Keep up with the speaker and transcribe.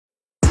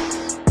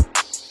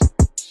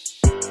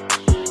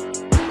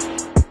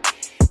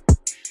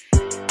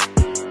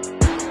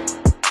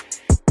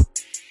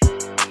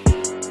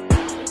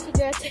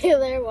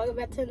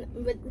welcome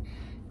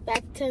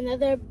back to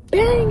another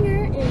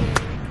banger.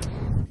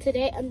 And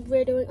today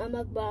we're doing a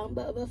mukbang.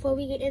 But before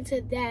we get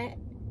into that,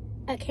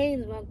 a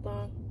Kane's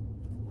mukbang.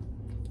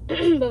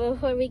 But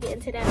before we get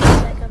into that,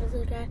 like, comment,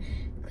 subscribe,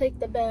 click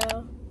the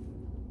bell.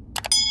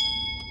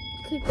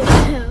 Click the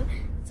bell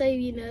so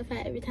you be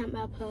notified every time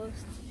I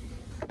post.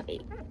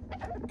 Wait,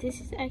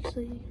 this is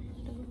actually.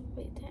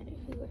 Wait, that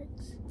actually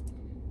works.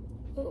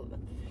 Oh.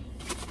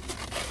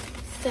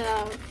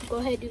 So go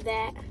ahead and do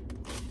that.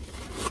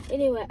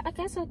 Anyway, I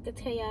guess I could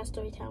tell y'all a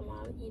story time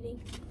while I'm eating.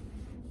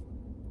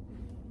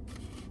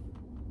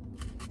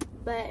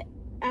 But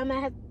I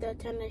might have to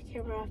turn the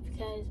camera off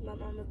because my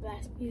mama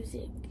blasts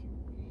music.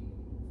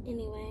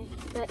 Anyway,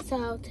 but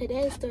so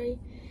today's story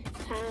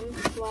time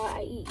while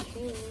I eat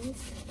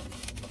Cane's.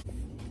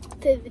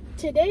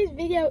 Today's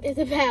video is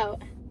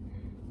about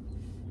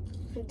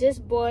this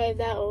boy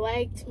that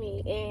liked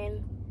me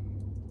in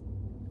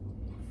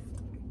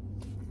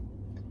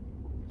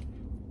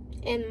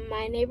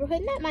my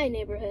neighborhood. Not my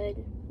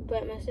neighborhood,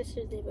 but my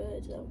sister's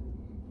neighborhood. So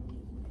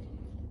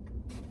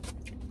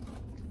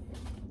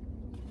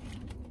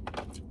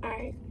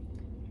alright,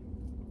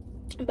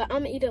 but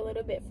I'm gonna eat a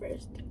little bit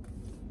first.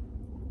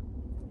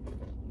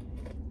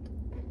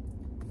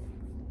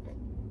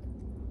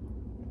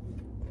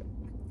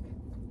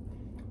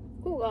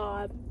 Oh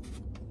God.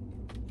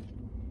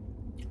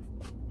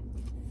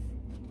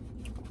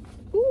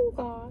 Oh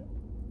God.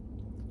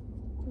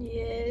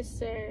 Yes,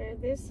 sir.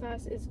 This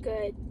sauce is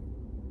good.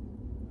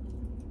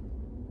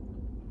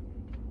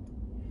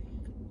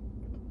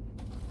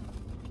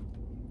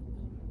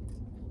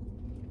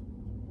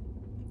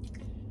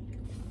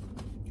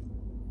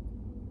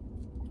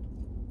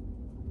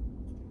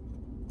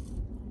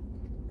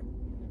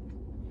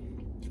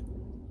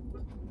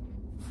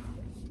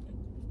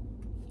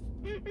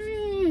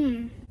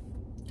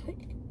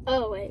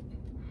 Oh, wait.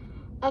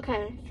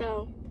 Okay,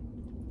 so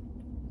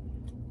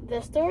the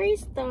story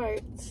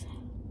starts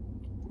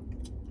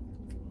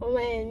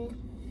when,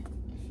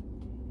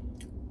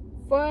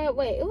 it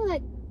was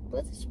like,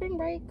 was it spring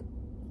break?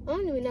 I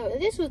don't even know.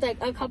 This was like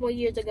a couple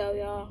years ago,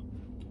 y'all.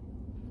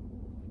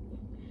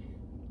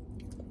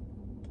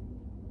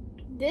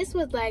 This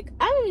was like,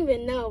 I don't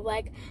even know.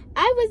 Like,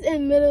 I was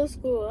in middle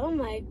school. I'm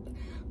like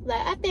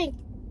I think,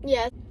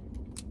 yeah,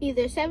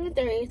 either 7th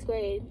or 8th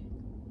grade.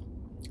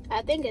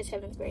 I think it's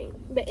 7th grade.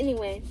 But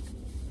anyway,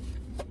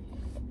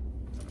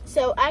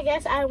 so I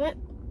guess I went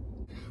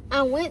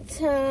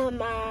to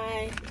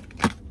my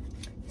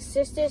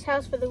sister's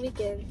house for the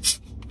weekend.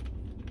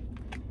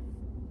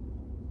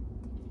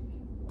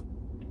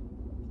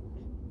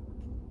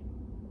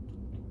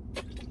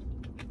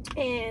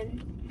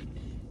 And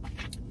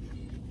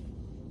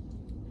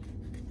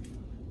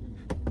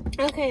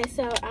okay,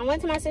 so I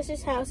went to my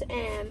sister's house,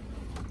 and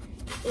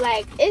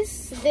like,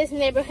 it's this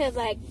neighborhood,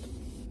 like,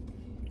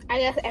 I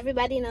guess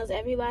everybody knows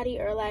everybody,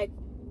 or like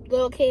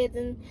little kids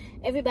and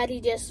everybody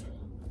just,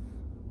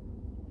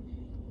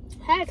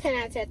 how can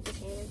I set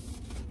this in?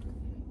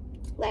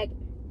 Like,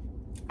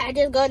 I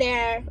just go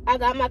there, I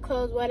got my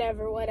clothes,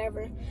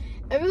 whatever.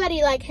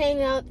 Everybody like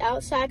hang out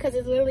outside because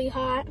it's really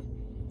hot.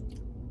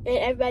 And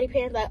everybody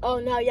parents like, oh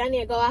no, y'all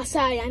need to go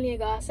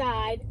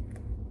outside.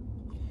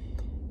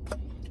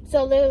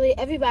 So literally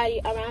everybody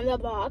around the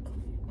block,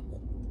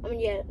 I mean,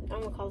 yeah,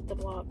 I'm gonna call it the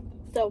block.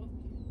 So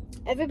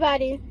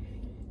everybody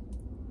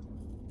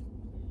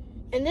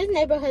in this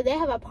neighborhood, they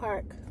have a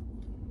park.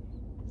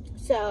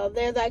 So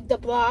there's like the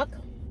block.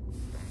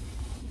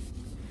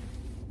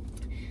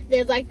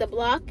 There's like the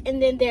block,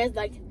 and then there's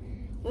like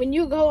when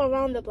you go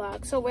around the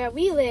block. So where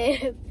we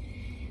live,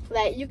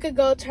 like, you could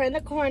go turn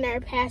the corner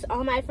past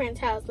all my friends'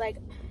 house. Like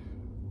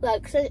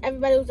since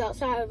everybody was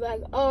outside, I was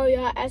like, oh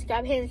y'all, ask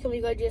our parents, can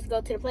we just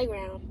go to the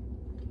playground?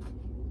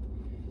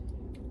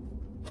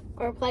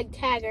 Or play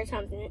tag or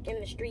something in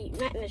the street.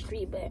 Not in the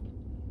street, but,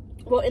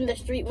 well, in the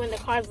street when the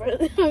cars were,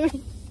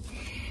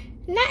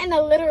 not in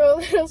a literal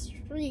little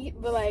street,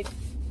 but like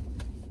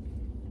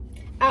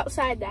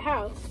outside the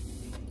house.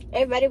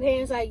 Everybody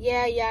parents like,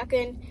 yeah, y'all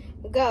can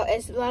go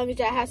as long as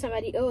y'all have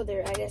somebody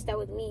older. I guess that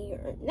was me,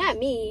 or not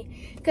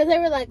me, because they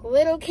were like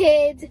little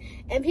kids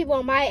and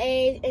people my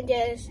age, and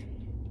just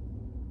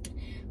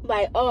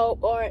like, oh,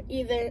 or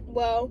either,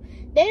 well,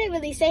 they didn't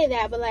really say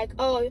that, but like,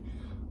 oh,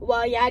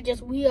 well, y'all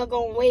just, we are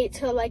gonna wait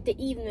till like the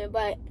evening.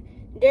 But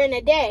during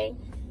the day,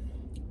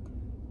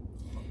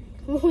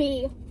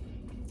 we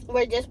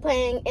were just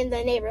playing in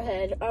the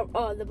neighborhood,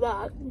 or the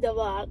block.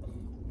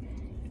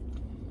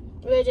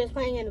 We were just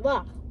playing in the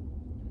block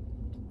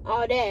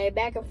all day,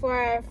 back and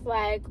forth.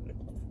 Like,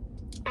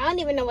 I don't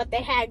even know what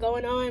they had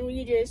going on.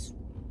 We just,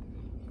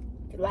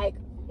 like,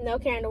 no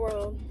care in the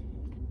world.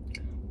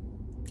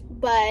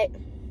 But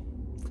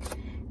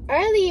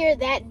earlier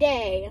that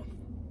day,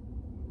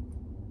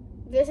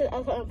 this is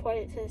also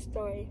important to the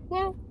story.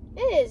 Well,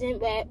 it isn't,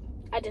 but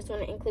I just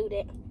want to include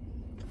it.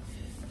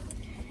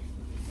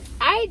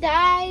 I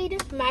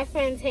dyed my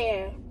friend's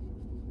hair.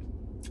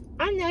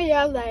 I know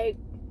y'all like,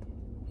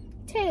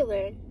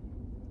 Taylor.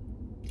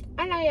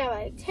 I know y'all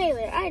like,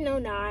 Taylor. I know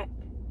not.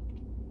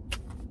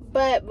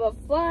 But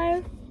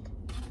before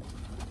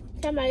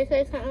somebody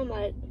says something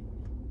like,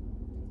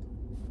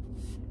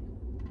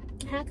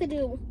 how could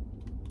you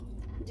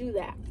do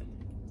that?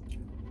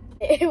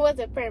 It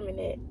wasn't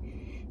permanent.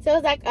 So it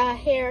was like a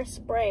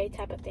hairspray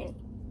type of thing.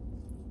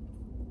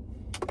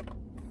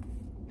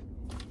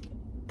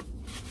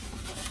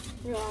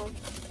 Yeah.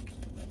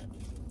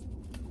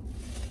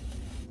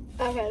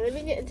 Okay, let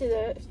me get into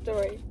the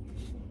story.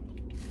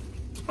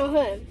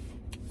 Okay,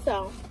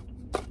 so,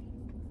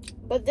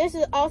 but this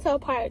is also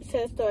part to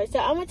the story. So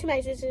I went to my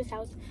sister's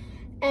house,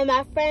 and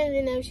my friend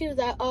and them, she was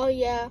like, oh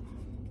yeah,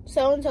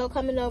 so-and-so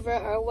coming over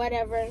or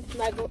whatever.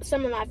 Like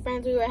some of my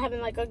friends, we were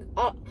having like a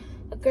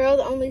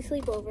girls only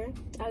sleepover,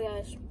 I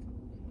guess.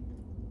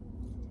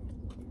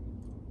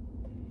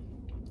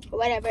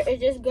 Whatever,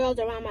 it's just girls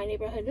around my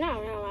neighborhood.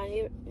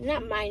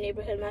 Not my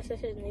neighborhood, my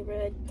sister's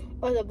neighborhood.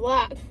 Or the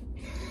block.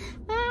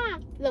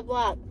 The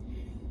block.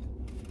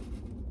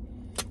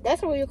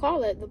 That's what you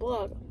call it, the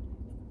block.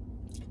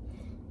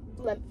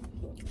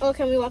 Oh,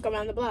 can we walk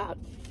around the block?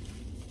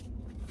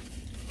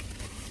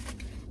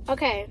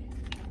 Okay.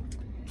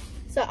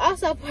 So,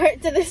 also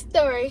part to the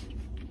story.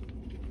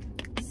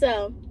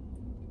 So,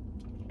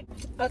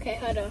 okay,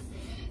 hold on.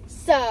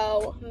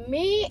 So,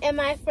 me and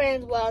my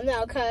friends, well,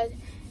 no, because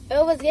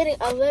it was getting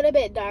a little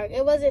bit dark.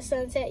 It wasn't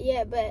sunset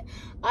yet, but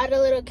all the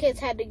little kids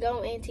had to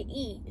go in to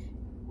eat.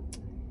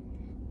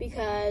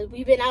 Because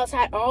we've been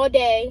outside all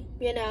day,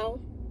 you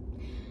know.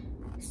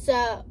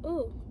 So,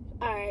 ooh,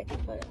 alright.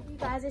 You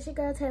guys, it's your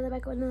girl Taylor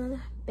back with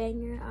another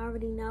banger. I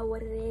already know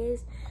what it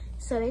is.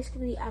 So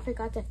basically, I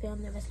forgot to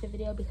film the rest of the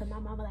video because my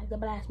mama liked to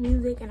blast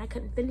music and I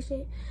couldn't finish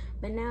it.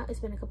 But now it's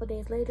been a couple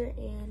days later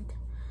and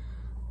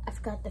I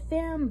forgot to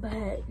film,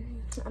 but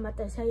I'm about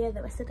to tell you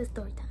the rest of the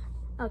story time.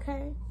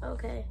 Okay?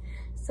 Okay.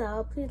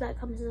 So please like,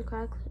 comment,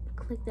 subscribe,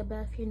 click the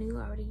bell if you're new.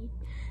 I already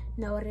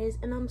know what it is.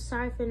 And I'm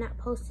sorry for not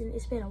posting.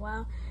 It's been a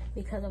while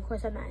because of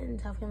course I'm not in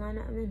South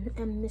Carolina. I'm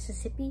in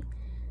Mississippi.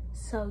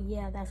 So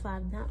yeah, that's why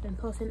I've not been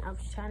posting. I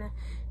was trying to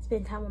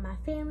spend time with my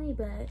family,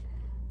 but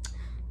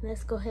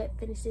let's go ahead and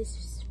finish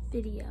this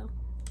video.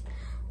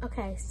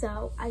 Okay,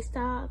 so I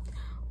stopped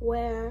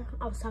where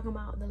I was talking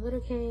about the little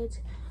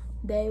kids.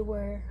 They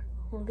were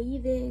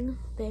leaving.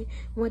 They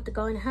went to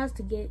go in the house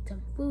to get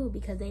some food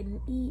because they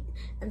didn't eat,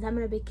 and some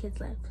of the big kids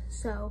left.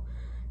 So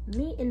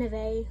me and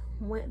Neve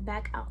went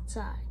back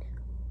outside.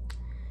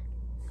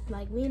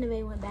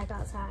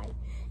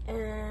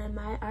 And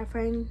our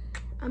friend,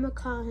 I'm gonna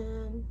call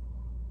him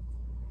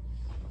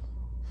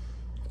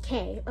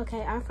K.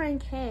 Okay, our friend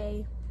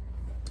K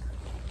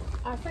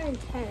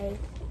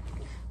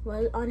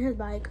was on his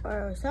bike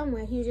or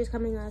somewhere. He was just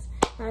coming to us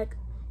like,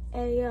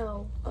 hey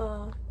yo,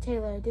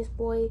 Taylor, this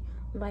boy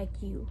like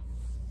you.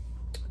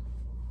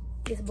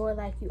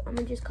 I'm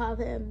gonna just call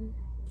him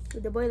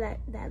the boy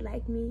that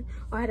liked me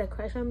or had a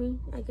crush on me,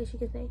 I guess you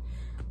could say.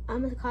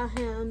 I'm gonna call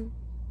him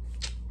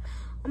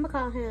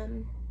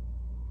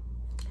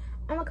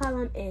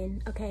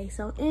N. Okay,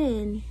 so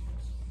N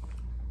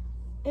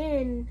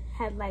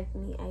had liked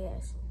me, I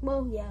guess.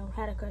 Well, yeah,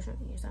 had a crush on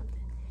me or something.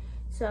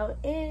 So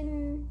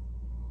N,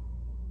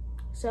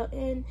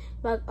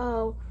 like,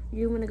 oh,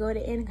 you wanna go to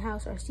N's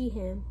house or see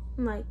him?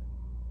 I'm like,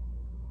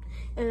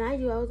 and I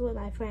was with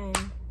my friend.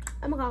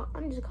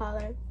 I'm just call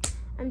her.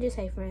 I'm just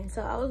say friend.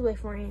 So I was with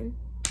friend.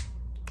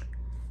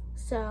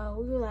 So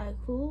we were like,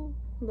 who?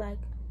 Like,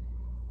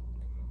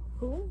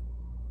 who?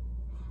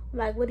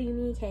 Like, what do you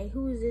mean, Kay?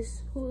 Who is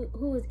this?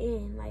 Who is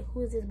N? Like,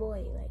 who is this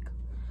boy? Like,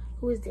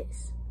 who is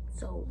this?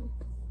 So,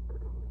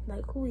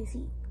 like, who is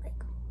he?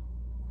 Like,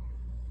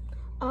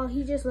 oh,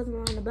 he just living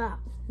around the block.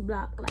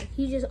 Like,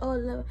 he just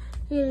live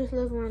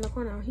around the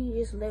corner. He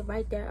just live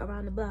right there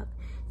around the block.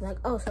 Like,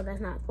 oh, so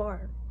that's not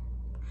far.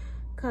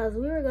 Cause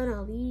we were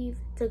gonna leave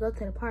to go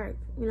to the park,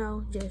 you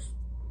know, just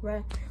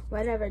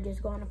whatever,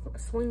 just go on a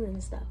swing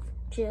and stuff,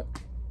 chill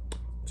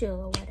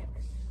or whatever.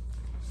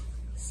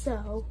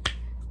 So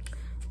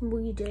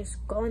we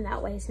just going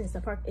that way since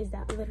the park is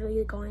that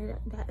literally going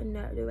in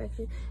that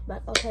direction.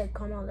 But okay,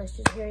 come on, let's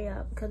just hurry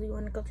up because we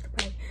want to go to the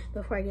park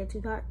before I get too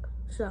dark.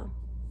 So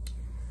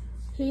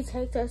he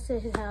takes us to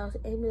his house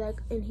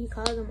and he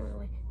calls him on the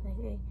way,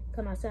 like, hey,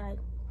 come outside.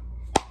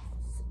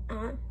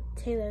 Aunt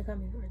Taylor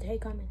coming or Tay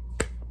coming.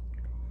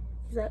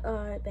 He's like, all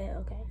right, bet,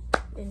 okay.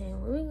 And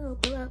then we go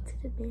pull up to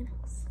the man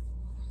house.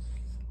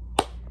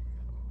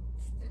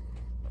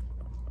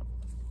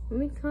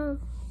 We come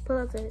pull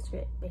up to his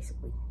crib,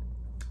 basically.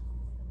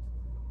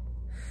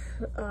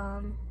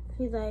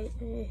 He's like,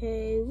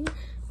 hey,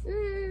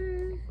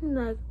 I'm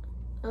like,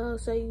 oh,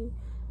 so you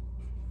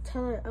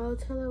tell her,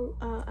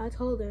 I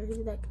told her. He's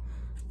like,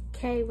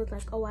 Kay was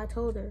like, oh, I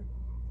told her.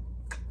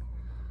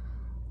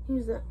 He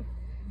was like,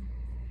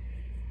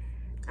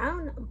 I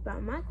don't know,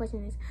 but my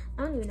question is,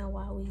 I don't even know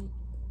why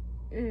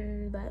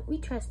but we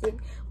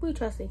trusted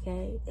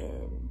Kay,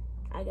 and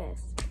I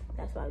guess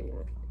that's why we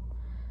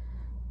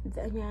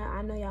went. Yeah,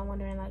 I know y'all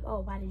wondering, like, oh,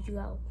 why did you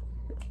go?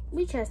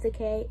 We trusted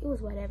Kay, it was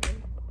whatever.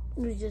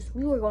 We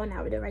were going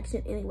that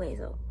direction anyway,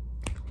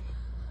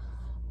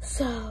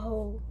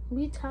 so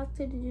we talked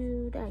to the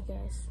dude, I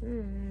guess.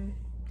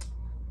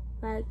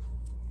 Like,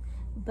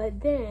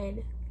 but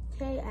then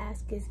Kay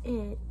asked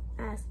in,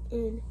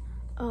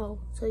 oh,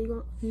 so you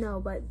gonna, no,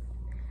 but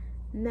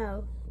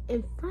no,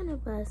 in front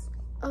of us,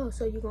 oh,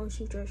 so you gonna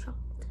shoot your shot?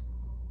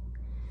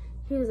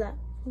 He was like,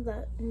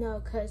 no,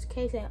 because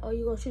Kay said, oh,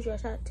 you gonna shoot your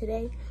shot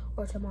today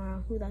or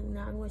tomorrow? He was like,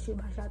 no, I'm gonna shoot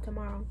my shot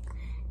tomorrow.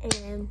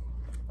 And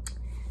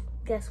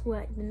guess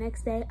what? The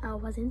next day, I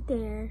wasn't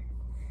there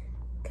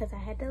because I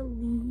had to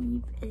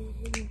leave.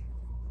 And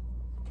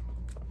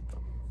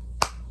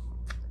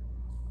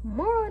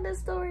moral of the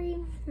story,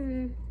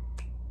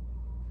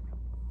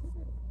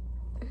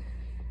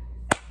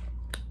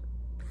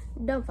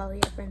 don't follow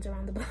your friends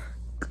around the block.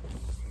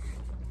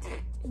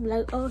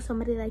 Like, oh,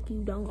 somebody like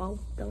you, don't go.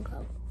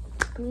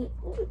 I mean,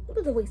 it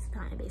was a waste of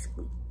time,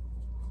 basically.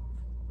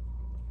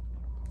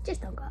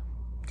 Just don't go.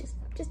 Just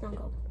don't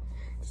go.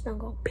 Just don't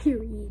go,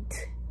 period.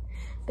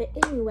 But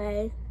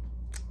anyway,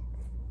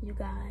 you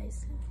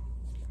guys,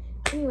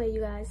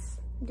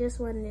 just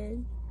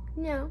wanted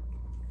to,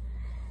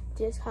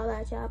 just holla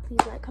at y'all.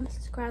 Please like, comment,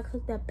 subscribe,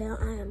 click that bell.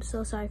 I am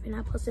so sorry for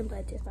not posting,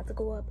 but it's about to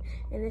go up.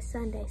 And it's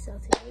Sunday, so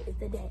today is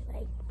the day.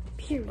 Like,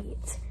 period.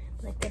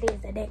 Like, today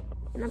is the day.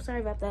 And I'm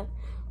sorry about the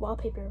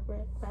wallpaper.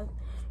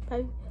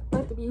 Probably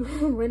about to be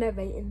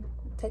renovating,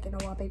 taking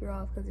the wallpaper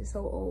off because it's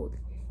so old.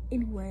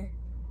 Anyway,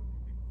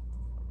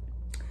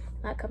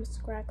 like, comment,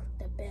 subscribe, click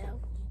that bell.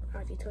 I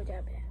already told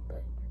y'all that,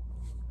 but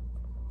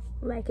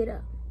like it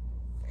up.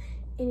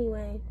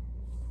 Anyway,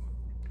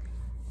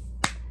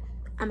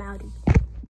 I'm outie.